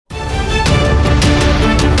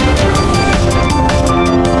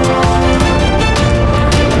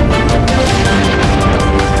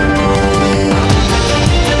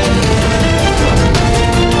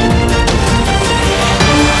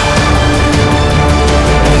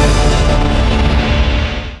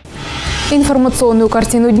Информационную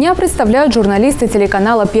картину дня представляют журналисты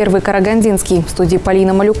телеканала «Первый Карагандинский». В студии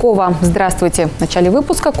Полина Малюкова. Здравствуйте. В начале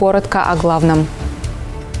выпуска коротко о главном.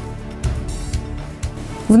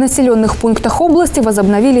 В населенных пунктах области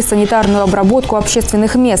возобновили санитарную обработку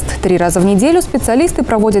общественных мест. 3 раза в неделю специалисты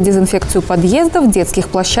проводят дезинфекцию подъездов, детских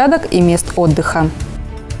площадок и мест отдыха.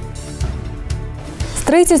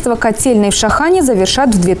 Строительство котельной в Шахане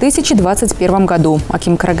завершат в 2021 году.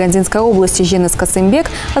 Аким Карагандинской области Женис Касымбек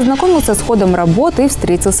ознакомился с ходом работы и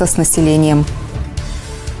встретился с населением.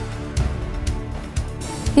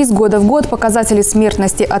 Из года в год показатели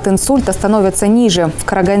смертности от инсульта становятся ниже. В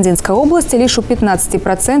Карагандинской области лишь у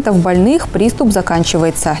 15% больных приступ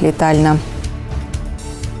заканчивается летально.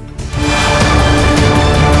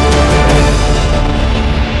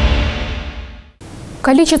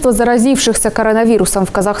 Количество заразившихся коронавирусом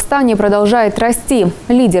в Казахстане продолжает расти.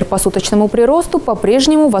 Лидер по суточному приросту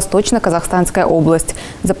по-прежнему Восточно-Казахстанская область.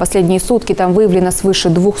 За последние сутки там выявлено свыше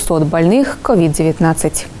 200 больных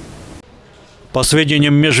COVID-19. По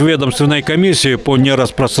сведениям межведомственной комиссии по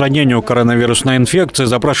нераспространению коронавирусной инфекции,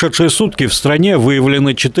 за прошедшие сутки в стране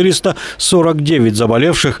выявлены 449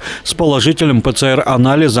 заболевших с положительным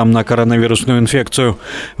ПЦР-анализом на коронавирусную инфекцию.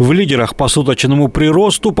 В лидерах по суточному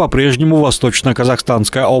приросту по-прежнему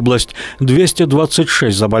Восточно-Казахстанская область –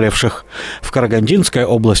 226 заболевших. В Карагандинской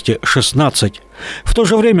области – 16. В то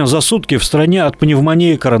же время за сутки в стране от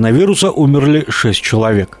пневмонии коронавируса умерли 6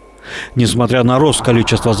 человек. Несмотря на рост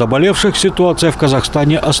количества заболевших, ситуация в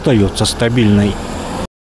Казахстане остается стабильной.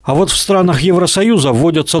 А вот в странах Евросоюза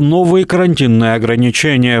вводятся новые карантинные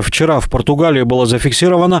ограничения. Вчера в Португалии была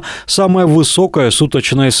зафиксирована самая высокая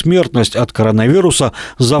суточная смертность от коронавируса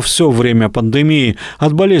за все время пандемии.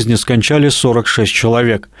 От болезни скончались 46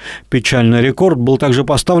 человек. Печальный рекорд был также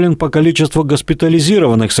поставлен по количеству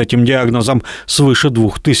госпитализированных с этим диагнозом – свыше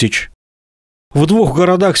 2000. В 2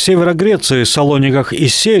 городах севера Греции, Салониках и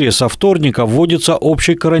Сере, со вторника вводится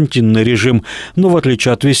общий карантинный режим, но в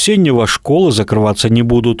отличие от весеннего, школы закрываться не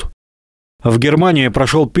будут. В Германии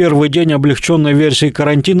прошел первый день облегченной версии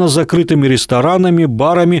карантина с закрытыми ресторанами,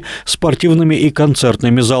 барами, спортивными и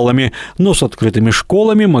концертными залами, но с открытыми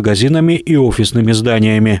школами, магазинами и офисными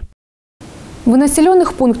зданиями. В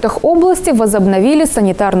населенных пунктах области возобновили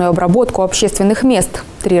санитарную обработку общественных мест.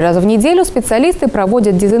 3 раза в неделю специалисты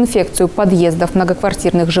проводят дезинфекцию подъездов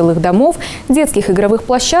многоквартирных жилых домов, детских игровых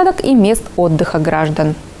площадок и мест отдыха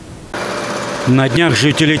граждан. На днях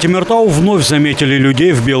жители Темиртау вновь заметили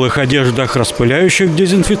людей в белых одеждах, распыляющих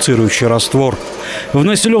дезинфицирующий раствор. В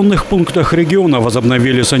населенных пунктах региона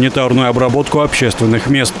возобновили санитарную обработку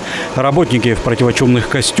общественных мест. Работники в противочумных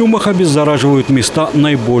костюмах обеззараживают места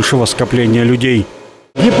наибольшего скопления людей.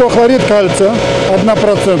 Гипохлорид кальция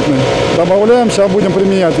 1%. Добавляем, сейчас будем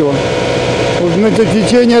применять его. В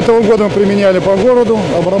течение этого года мы применяли по городу,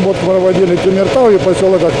 обработку проводили Темиртау и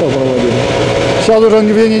поселок Актау проводили. Сейчас уже 2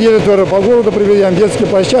 недели тоже по городу применяем детские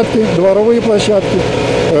площадки, дворовые площадки,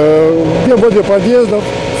 возле подъездов,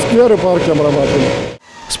 скверы, парки обрабатываем.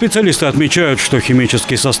 Специалисты отмечают, что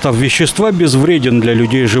химический состав вещества безвреден для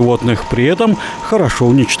людей и животных, при этом хорошо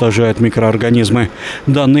уничтожает микроорганизмы.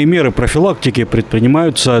 Данные меры профилактики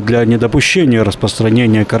предпринимаются для недопущения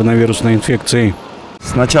распространения коронавирусной инфекции.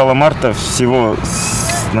 С начала марта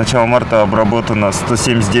обработано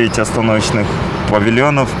 179 остановочных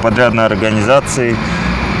павильонов подрядной организации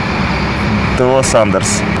ТО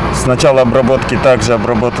 «Сандерс». С начала обработки также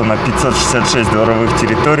обработано 566 дворовых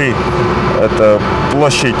территорий. Это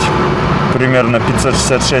площадь примерно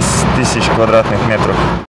 566 тысяч квадратных метров.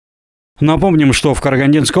 Напомним, что в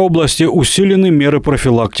Карагандинской области усилены меры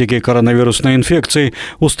профилактики коронавирусной инфекции.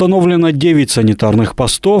 Установлено 9 санитарных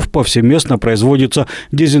постов, повсеместно производится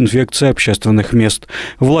дезинфекция общественных мест.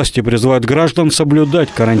 Власти призывают граждан соблюдать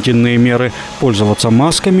карантинные меры, пользоваться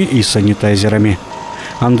масками и санитайзерами.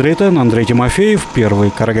 Андрей Тимофеев,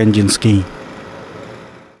 Первый Карагандинский.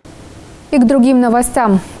 И к другим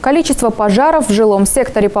новостям. Количество пожаров в жилом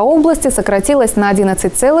секторе по области сократилось на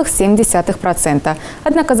 11,7%.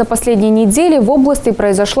 Однако за последние недели в области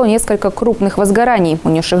произошло несколько крупных возгораний,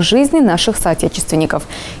 унесших жизни наших соотечественников.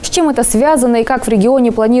 С чем это связано и как в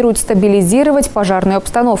регионе планируют стабилизировать пожарную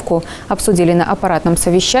обстановку, обсудили на аппаратном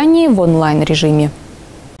совещании в онлайн-режиме.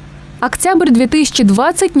 Октябрь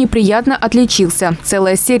 2020 неприятно отличился.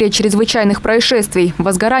 Целая серия чрезвычайных происшествий.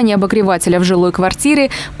 Возгорание обогревателя в жилой квартире,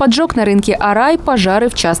 поджог на рынке Арай, пожары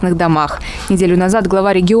в частных домах. Неделю назад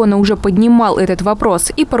глава региона уже поднимал этот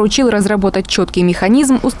вопрос и поручил разработать четкий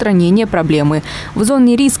механизм устранения проблемы. В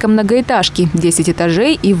зоне риска многоэтажки, 10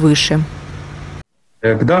 этажей и выше.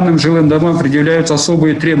 К данным жилым домам предъявляются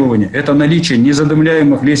особые требования. Это наличие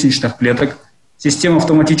незадымляемых лестничных плиток, система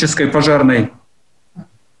автоматической пожарной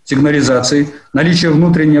сигнализации, наличие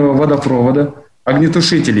внутреннего водопровода,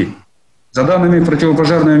 огнетушителей. За данными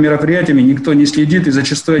противопожарными мероприятиями никто не следит и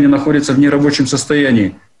зачастую они находятся в нерабочем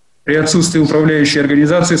состоянии. При отсутствии управляющей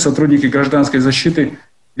организации сотрудники гражданской защиты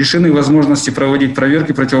лишены возможности проводить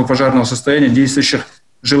проверки противопожарного состояния действующих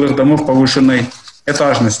жилых домов повышенной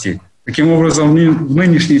этажности. Таким образом, в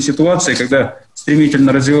нынешней ситуации, когда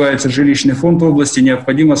стремительно развивается жилищный фонд в области,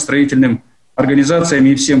 необходимо строительным организациям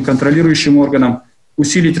и всем контролирующим органам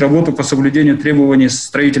усилить работу по соблюдению требований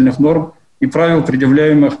строительных норм и правил,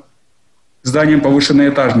 предъявляемых зданиям повышенной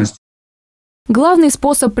этажности. Главный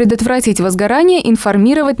способ предотвратить возгорание –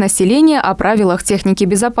 информировать население о правилах техники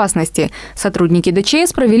безопасности. Сотрудники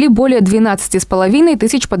ДЧС провели более 12,5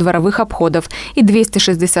 тысяч подворовых обходов и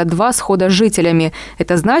 262 схода с жителями.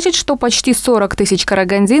 Это значит, что почти 40 тысяч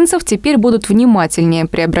карагандинцев теперь будут внимательнее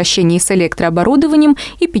при обращении с электрооборудованием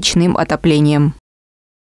и печным отоплением.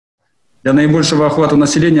 Для наибольшего охвата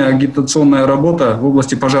населения агитационная работа в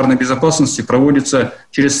области пожарной безопасности проводится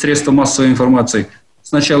через средства массовой информации.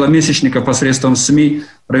 С начала месячника посредством СМИ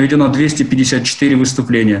проведено 254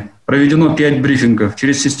 выступления, проведено 5 брифингов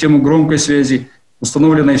через систему громкой связи,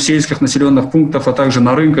 установленной в сельских населенных пунктах, а также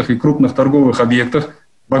на рынках и крупных торговых объектах,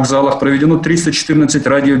 вокзалах, проведено 314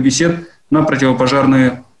 радиобесед на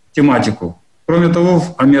противопожарную тематику. Кроме того,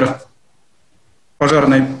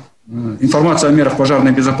 информация о мерах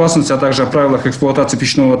пожарной безопасности, а также о правилах эксплуатации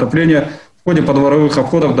печного отопления в ходе подворовых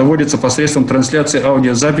обходов доводится посредством трансляции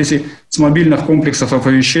аудиозаписи с мобильных комплексов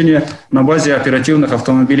оповещения на базе оперативных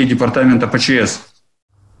автомобилей департамента ПЧС.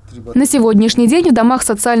 На сегодняшний день в домах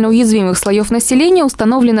социально уязвимых слоев населения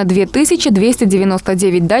установлено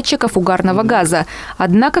 2299 датчиков угарного газа.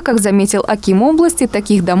 Однако, как заметил аким области,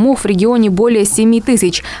 таких домов в регионе более 7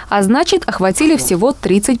 тысяч, а значит, охватили всего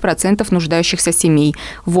 30% нуждающихся семей.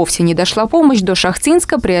 Вовсе не дошла помощь до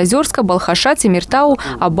Шахтинска, Приозерска, Балхаша, Темиртау,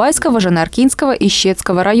 Абайского, Жанаркинского и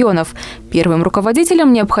Щецкого районов. Первым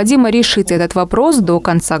руководителям необходимо решить этот вопрос до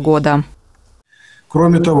конца года.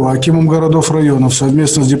 Кроме того, акимом городов-районов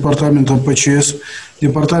совместно с департаментом ПЧС,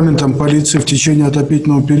 департаментом полиции в течение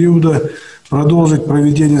отопительного периода продолжить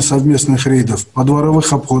проведение совместных рейдов,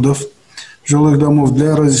 подворовых обходов жилых домов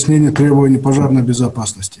для разъяснения требований пожарной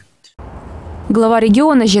безопасности. Глава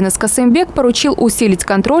региона Женис Касымбек поручил усилить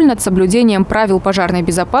контроль над соблюдением правил пожарной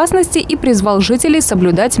безопасности и призвал жителей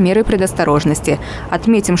соблюдать меры предосторожности.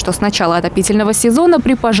 Отметим, что с начала отопительного сезона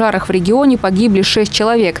при пожарах в регионе погибли 6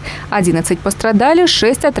 человек, 11 пострадали,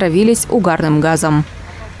 6 отравились угарным газом.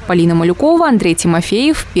 Полина Малюкова, Андрей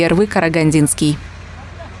Тимофеев, Первый Карагандинский.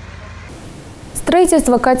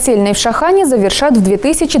 Строительство котельной в Шахане завершат в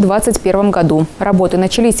 2021 году. Работы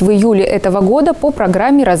начались в июле этого года по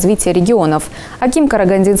программе развития регионов. Аким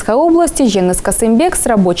Карагандинской области Женис Касымбек с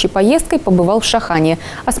рабочей поездкой побывал в Шахане,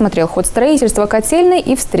 осмотрел ход строительства котельной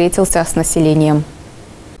и встретился с населением.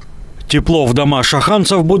 Тепло в дома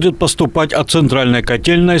шаханцев будет поступать от центральной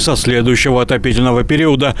котельной со следующего отопительного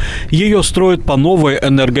периода. Ее строят по новой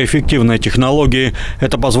энергоэффективной технологии.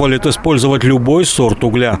 Это позволит использовать любой сорт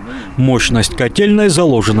угля. Мощность котельной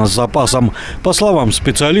заложена с запасом. По словам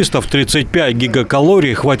специалистов, 35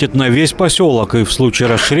 гигакалорий хватит на весь поселок, и в случае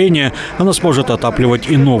расширения она сможет отапливать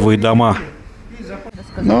и новые дома.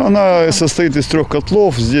 Но она состоит из 3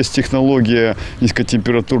 котлов. Здесь технология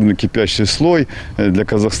низкотемпературный кипящий слой. Для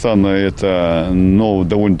Казахстана это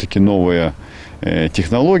довольно-таки новая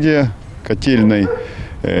технология котельной.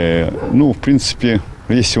 В принципе,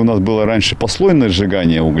 если у нас было раньше послойное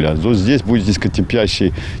сжигание угля, то здесь будет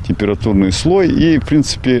низкокипящий температурный слой. И, в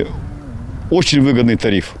принципе, очень выгодный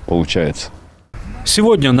тариф получается.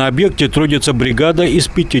 Сегодня на объекте трудится бригада из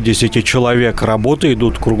 50 человек. Работы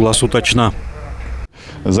идут круглосуточно.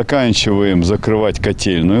 Заканчиваем закрывать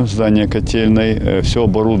котельную, здание котельной. Все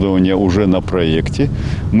оборудование уже на проекте.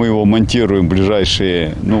 Мы его монтируем в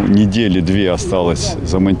ближайшие недели-две осталось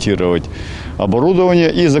замонтировать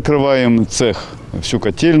оборудование. И закрываем цех, всю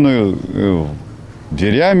котельную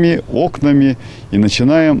дверями, окнами. И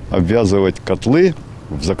начинаем обвязывать котлы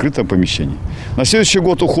в закрытом помещении. На следующий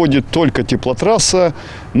год уходит только теплотрасса,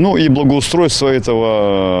 и благоустройство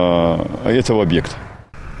этого объекта.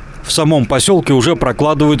 В самом поселке уже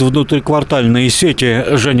прокладывают внутриквартальные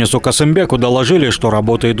сети. Женису Касымбеку доложили, что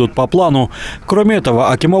работы идут по плану. Кроме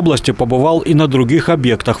этого, аким области побывал и на других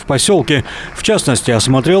объектах в поселке. В частности,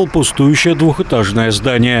 осмотрел пустующее двухэтажное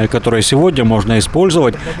здание, которое сегодня можно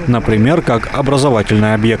использовать, например, как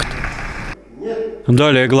образовательный объект.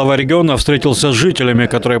 Далее глава региона встретился с жителями,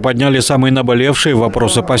 которые подняли самые наболевшие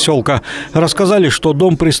вопросы поселка. Рассказали, что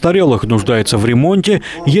дом престарелых нуждается в ремонте,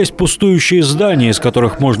 есть пустующие здания, из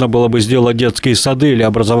которых можно было бы сделать детские сады или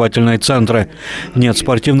образовательные центры. Нет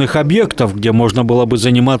спортивных объектов, где можно было бы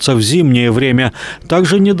заниматься в зимнее время.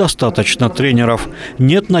 Также недостаточно тренеров.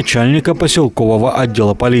 Нет начальника поселкового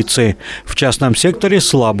отдела полиции. В частном секторе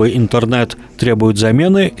слабый интернет. Требует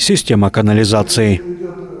замены система канализации.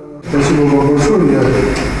 Спасибо вам большое.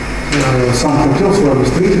 Я сам хотел с вами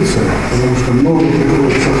встретиться, потому что много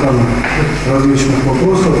приходит сохранно различных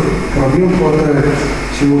вопросов, проблем хватает.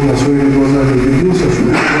 Сегодня своими глазами убедился,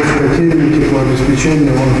 что вопрос котельной,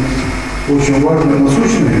 теплообеспечения, он очень важный,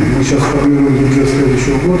 насущный. Мы сейчас формируем бюджет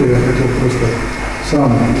следующего года, я хотел просто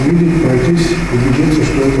сам увидеть, пройтись, убедиться,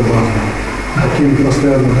 что это важно. Аким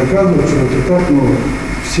постоянно доказывает, что это так, но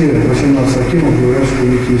все 18 акимов говорят, что у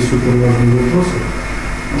них есть суперважные вопросы.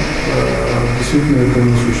 Действительно, это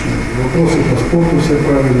насущно. Вопросы по спорту все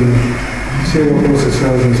правильные, все вопросы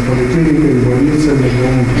связаны с поликлиникой, больницами,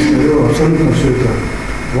 домом престарелых. Абсолютно все это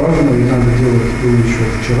важно и надо делать было еще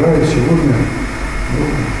вчера и сегодня.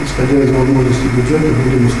 Исходя из возможностей бюджета,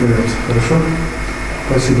 будем ускоряться. Хорошо?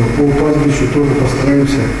 Спасибо. По пастбищу тоже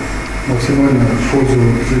постараемся максимально в пользу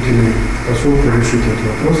жителей поселка решить этот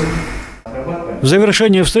вопрос. В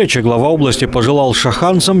завершении встречи глава области пожелал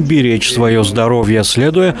шаханцам беречь свое здоровье,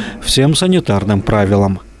 следуя всем санитарным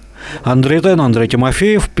правилам. Андрей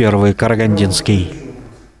Тимофеев, Первый Карагандинский.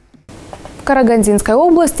 В Карагандинской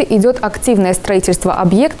области идет активное строительство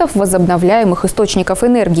объектов возобновляемых источников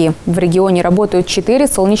энергии. В регионе работают 4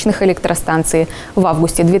 солнечных электростанции. В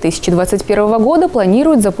августе 2021 года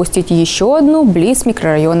планируют запустить еще одну близ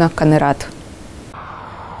микрорайона Канерат.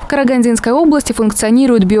 В Карагандинской области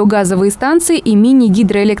функционируют биогазовые станции и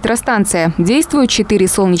мини-гидроэлектростанция. Действуют 4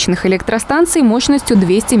 солнечных электростанции мощностью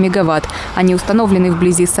 200 мегаватт. Они установлены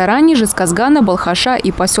вблизи Сарани, Жезказгана, Балхаша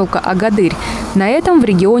и поселка Агадырь. На этом в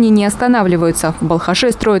регионе не останавливаются. В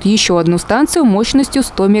Балхаше строят еще одну станцию мощностью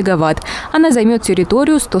 100 мегаватт. Она займет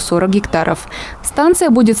территорию 140 гектаров. Станция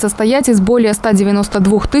будет состоять из более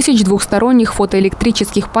 192 тысяч двухсторонних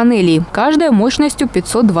фотоэлектрических панелей, каждая мощностью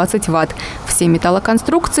 520 ватт. Все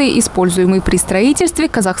металлоконструкции, используемые при строительстве,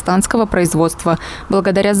 казахстанского производства.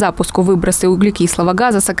 Благодаря запуску выбросы углекислого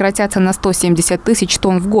газа сократятся на 170 тысяч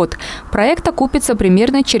тонн в год. Проект окупится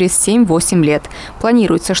примерно через 7-8 лет.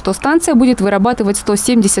 Планируется, что станция будет вырабатывать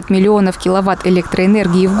 170 миллионов киловатт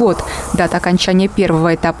электроэнергии в год. Дата окончания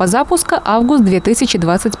первого этапа запуска – август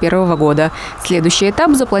 2021 года. Следующий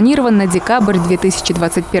этап запланирован на декабрь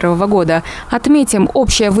 2021 года. Отметим,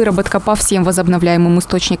 общая выработка по всем возобновляемым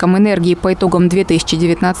источникам энергии по итогам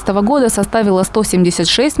 2019 года составила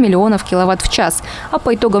 176 миллионов киловатт в час, а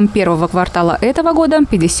по итогам первого квартала этого года –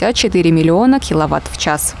 54 миллиона киловатт в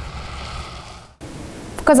час.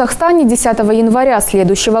 В Казахстане 10 января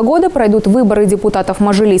следующего года пройдут выборы депутатов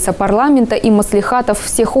Мажилиса парламента и маслихатов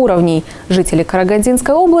всех уровней. Жители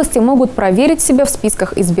Карагандинской области могут проверить себя в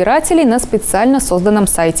списках избирателей на специально созданном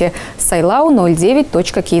сайте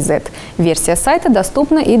sailau09.kz. Версия сайта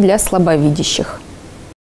доступна и для слабовидящих.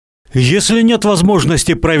 Если нет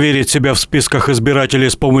возможности проверить себя в списках избирателей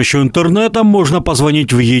с помощью интернета, можно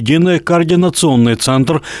позвонить в единый координационный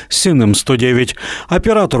центр СИН 109.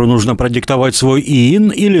 Оператору нужно продиктовать свой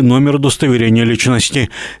ИИН или номер удостоверения личности.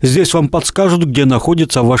 Здесь вам подскажут, где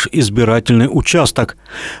находится ваш избирательный участок.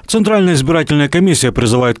 Центральная избирательная комиссия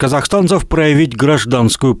призывает казахстанцев проявить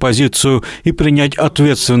гражданскую позицию и принять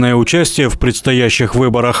ответственное участие в предстоящих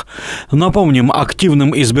выборах. Напомним,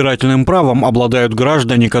 активным избирательным правом обладают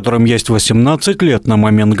граждане, которым есть 18 лет на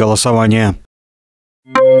момент голосования.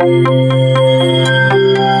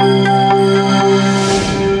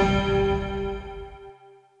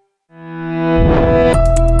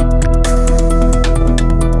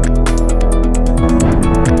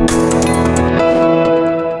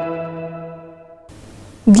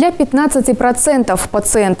 Для 15%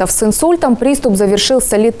 пациентов с инсультом приступ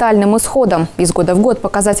завершился летальным исходом. Из года в год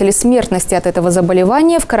показатели смертности от этого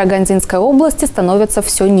заболевания в Карагандинской области становятся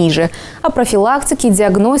все ниже. О профилактике,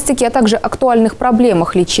 диагностике, а также актуальных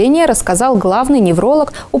проблемах лечения рассказал главный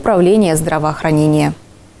невролог Управления здравоохранения.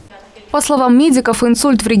 По словам медиков,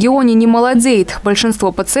 инсульт в регионе не молодеет.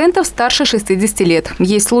 Большинство пациентов старше 60 лет.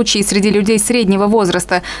 Есть случаи среди людей среднего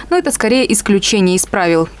возраста, но это скорее исключение из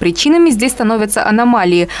правил. Причинами здесь становятся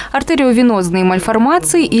аномалии – артериовенозные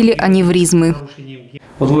мальформации или аневризмы.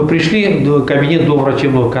 Вот вы пришли в кабинет до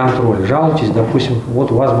врачебного контроля, жалуетесь, допустим,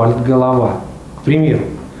 вот у вас болит голова, к примеру.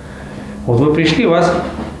 Вот вы пришли, вас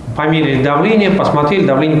померили давление, посмотрели,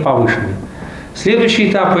 давление повышенное. Следующий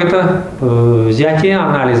этап – это взятие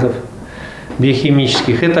анализов.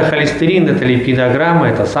 биохимических. Это холестерин, это липидограмма,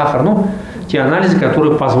 это сахар. Ну, те анализы,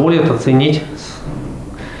 которые позволят оценить,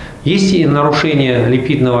 есть ли нарушение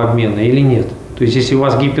липидного обмена или нет. То есть, если у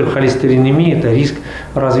вас гиперхолестеринемия, это риск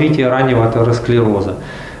развития раннего атеросклероза.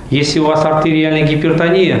 Если у вас артериальная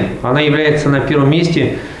гипертония, она является на первом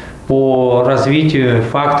месте по развитию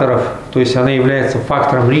факторов, то есть она является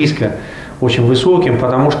фактором риска очень высоким,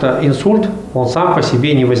 потому что инсульт, он сам по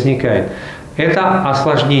себе не возникает. Это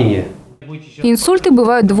осложнение. Инсульты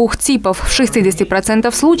бывают двух типов. В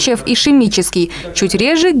 60% случаев ишемический, чуть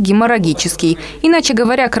реже геморрагический. Иначе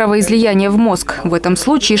говоря, кровоизлияние в мозг. В этом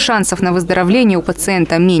случае шансов на выздоровление у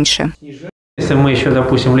пациента меньше. Если мы еще,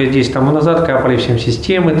 допустим, лет 10 тому назад капали всем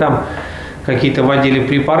системы, там какие-то вводили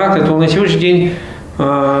препараты, то на сегодняшний день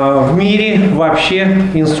в мире вообще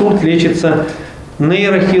инсульт лечится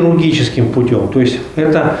нейрохирургическим путем. То есть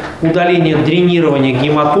это удаление, дренирование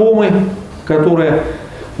гематомы, которая,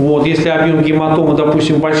 вот, если объем гематомы,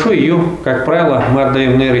 допустим, большой, ее, как правило, мы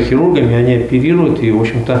отдаем нейрохирургам, и они оперируют, и, в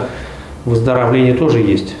общем-то, выздоровление тоже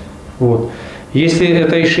есть. Вот. Если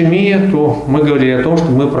это ишемия, то мы говорили о том, что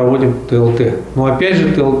мы проводим ТЛТ. Но опять же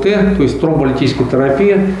ТЛТ, то есть тромболитическая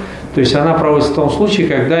терапия, то есть она проводится в том случае,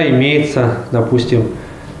 когда имеется, допустим,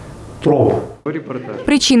 тромб.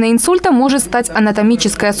 Причиной инсульта может стать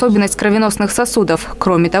анатомическая особенность кровеносных сосудов.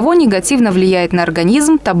 Кроме того, негативно влияет на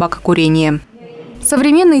организм табакокурение.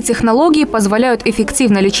 Современные технологии позволяют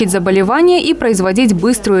эффективно лечить заболевания и производить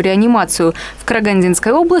быструю реанимацию. В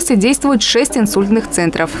Карагандинской области действует 6 инсультных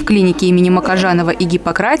центров. В клинике имени Макажанова и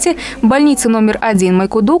Гиппократе, больнице номер 1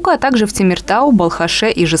 Майкудука, а также в Темиртау,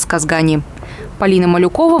 Балхаше и Жезказгане. Полина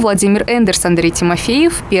Малюкова, Владимир Эндерс, Андрей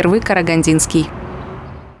Тимофеев, Первый Карагандинский.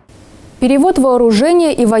 Перевод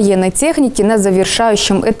вооружения и военной техники на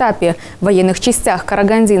завершающем этапе. В военных частях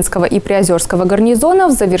Карагандинского и Приозерского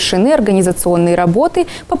гарнизонов завершены организационные работы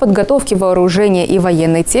по подготовке вооружения и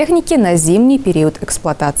военной техники на зимний период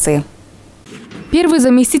эксплуатации. Первый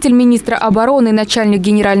заместитель министра обороны, начальник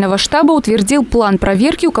генерального штаба утвердил план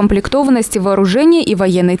проверки укомплектованности вооружения и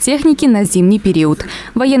военной техники на зимний период.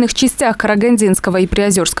 В военных частях Карагандинского и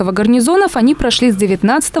Приозерского гарнизонов они прошли с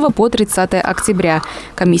 19 по 30 октября.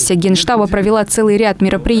 Комиссия Генштаба провела целый ряд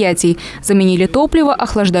мероприятий. Заменили топливо,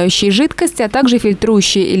 охлаждающие жидкости, а также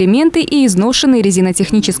фильтрующие элементы и изношенные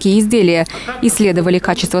резинотехнические изделия. Исследовали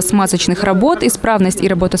качество смазочных работ, исправность и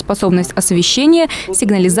работоспособность освещения,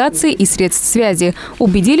 сигнализации и средств связи.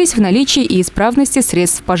 Убедились в наличии и исправности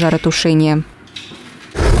средств пожаротушения.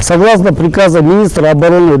 Согласно приказу министра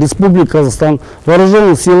обороны Республики Казахстан, в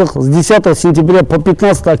вооруженных силах с 10 сентября по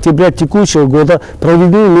 15 октября текущего года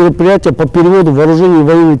проведены мероприятия по переводу вооружения и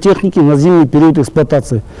военной техники на зимний период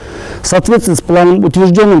эксплуатации. В соответствии с планом,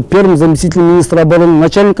 утвержденным первым заместителем министра обороны,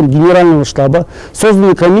 начальником генерального штаба,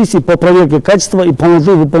 созданы комиссии по проверке качества и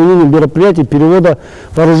полноты выполнения мероприятий перевода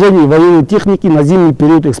вооружения и военной техники на зимний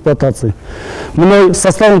период эксплуатации. Мной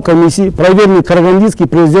составом комиссии проверены Карагандинские и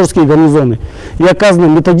Приозерские гарнизоны и оказана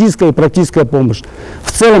методическая и практическая помощь.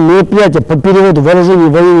 В целом мероприятия по переводу вооружения и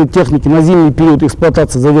военной техники на зимний период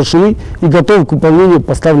эксплуатации завершены и готовы к выполнению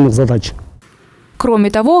поставленных задач. Кроме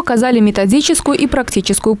того, оказали методическую и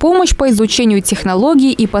практическую помощь по изучению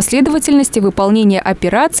технологий и последовательности выполнения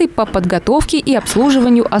операций по подготовке и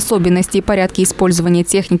обслуживанию особенностей и порядке использования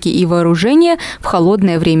техники и вооружения в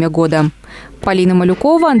холодное время года. Полина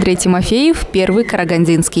Малюкова, Андрей Тимофеев, Первый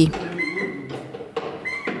Карагандинский.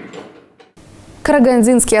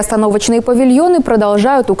 Карагандинские остановочные павильоны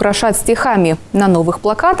продолжают украшать стихами. На новых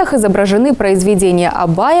плакатах изображены произведения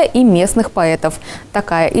Абая и местных поэтов.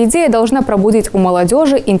 Такая идея должна пробудить у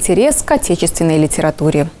молодежи интерес к отечественной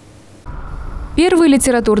литературе. Первые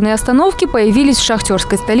литературные остановки появились в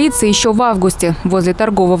шахтерской столице еще в августе. Возле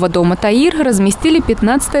торгового дома «Таир» разместили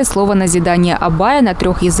 15-е слово назидания Абая на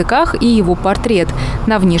 3 языках и его портрет.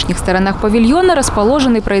 На внешних сторонах павильона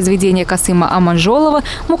расположены произведения Касыма Аманжолова,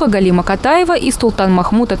 Мукагалима Катаева и Султан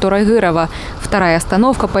Махмута Турайгырова. Вторая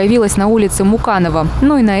остановка появилась на улице Муканова.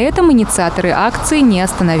 Но и на этом инициаторы акции не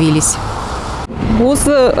остановились.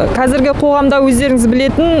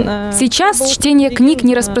 Сейчас чтение книг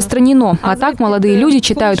не распространено, а так молодые люди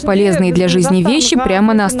читают полезные для жизни вещи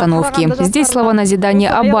прямо на остановке. Здесь слова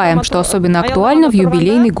назидания Абая, что особенно актуально в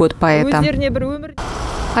юбилейный год поэта.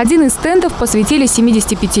 Один из стендов посвятили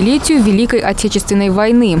 75-летию Великой Отечественной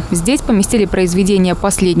войны. Здесь поместили произведение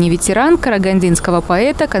 «Последний ветеран» карагандинского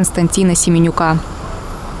поэта Константина Семенюка.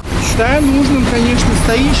 Считаю нужным, конечно,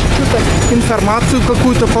 стоишь, что-то информацию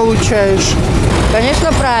какую-то получаешь.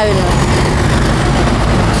 Конечно, правильно.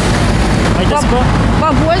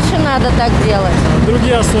 Побольше надо так делать.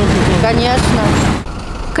 Другие остановки тоже. Конечно.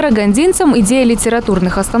 Карагандинцам идея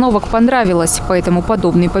литературных остановок понравилась, поэтому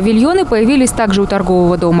подобные павильоны появились также у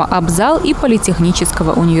торгового дома «Абзал» и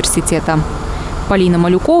Политехнического университета. Полина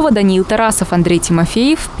Малюкова, Даниил Тарасов, Андрей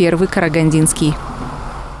Тимофеев, Первый Карагандинский.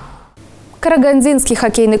 Карагандинский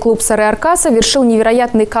хоккейный клуб «Сары-Арка» совершил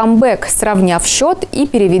невероятный камбэк, сравняв счет и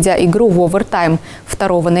переведя игру в овертайм.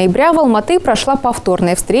 2 ноября в Алматы прошла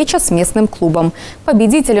повторная встреча с местным клубом.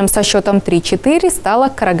 Победителем со счетом 3-4 стала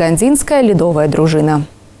карагандинская ледовая дружина.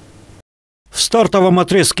 В стартовом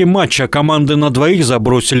отрезке матча команды на двоих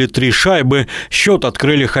забросили 3 шайбы. Счет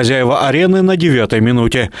открыли хозяева арены на 9-й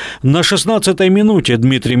минуте. На 16-й минуте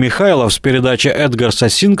Дмитрий Михайлов с передачи Эдгарса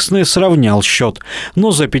Сингсны сравнял счет.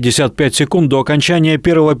 Но за 55 секунд до окончания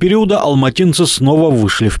первого периода алматинцы снова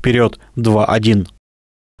вышли вперед – 2-1.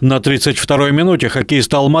 На 32-й минуте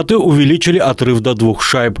хоккеисты Алматы увеличили отрыв до 2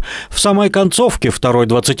 шайб. В самой концовке второй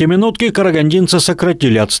 20-минутки карагандинцы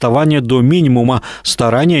сократили отставание до минимума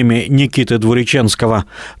стараниями Никиты Двуреченского.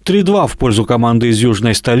 3-2 в пользу команды из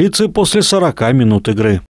южной столицы после 40 минут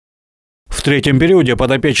игры. В третьем периоде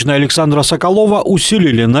подопечные Александра Соколова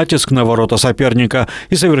усилили натиск на ворота соперника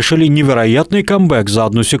и совершили невероятный камбэк за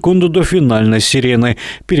 1 секунду до финальной сирены,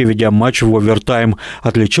 переведя матч в овертайм.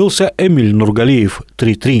 Отличился Эмиль Нургалиев –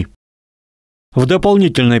 3-3. В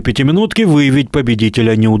дополнительной 5-минутке выявить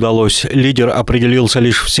победителя не удалось. Лидер определился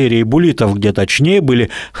лишь в серии буллитов, где точнее были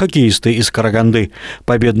хоккеисты из Караганды.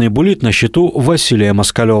 Победный буллит на счету Василия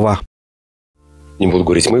Москалева. Не буду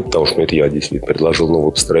говорить мы, потому что это я действительно предложил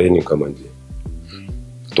новое построение команде,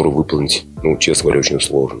 которое выполнить, честно говоря, очень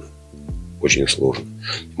сложно. Очень сложно.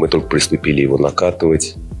 Мы только приступили его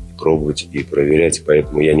накатывать, пробовать и проверять,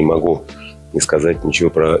 поэтому я не могу не сказать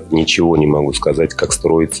ничего не могу сказать, как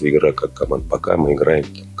строится игра, как команда. Пока мы играем,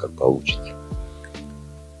 как получится.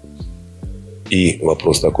 И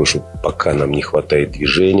вопрос такой, что пока нам не хватает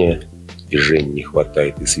движения не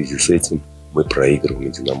хватает, и в связи с этим мы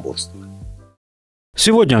проигрываем единоборство.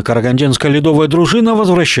 Сегодня карагандинская ледовая дружина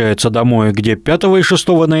возвращается домой, где 5 и 6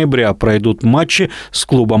 ноября пройдут матчи с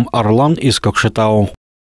клубом «Орлан» из Кокшетау.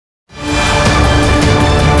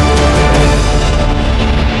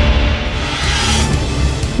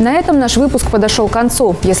 На этом наш выпуск подошел к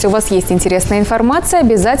концу. Если у вас есть интересная информация,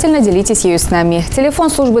 обязательно делитесь ею с нами. Телефон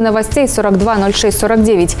службы новостей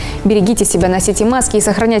 420649. Берегите себя, носите маски и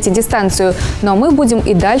сохраняйте дистанцию. Но мы будем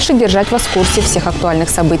и дальше держать вас в курсе всех актуальных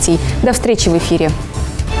событий. До встречи в эфире.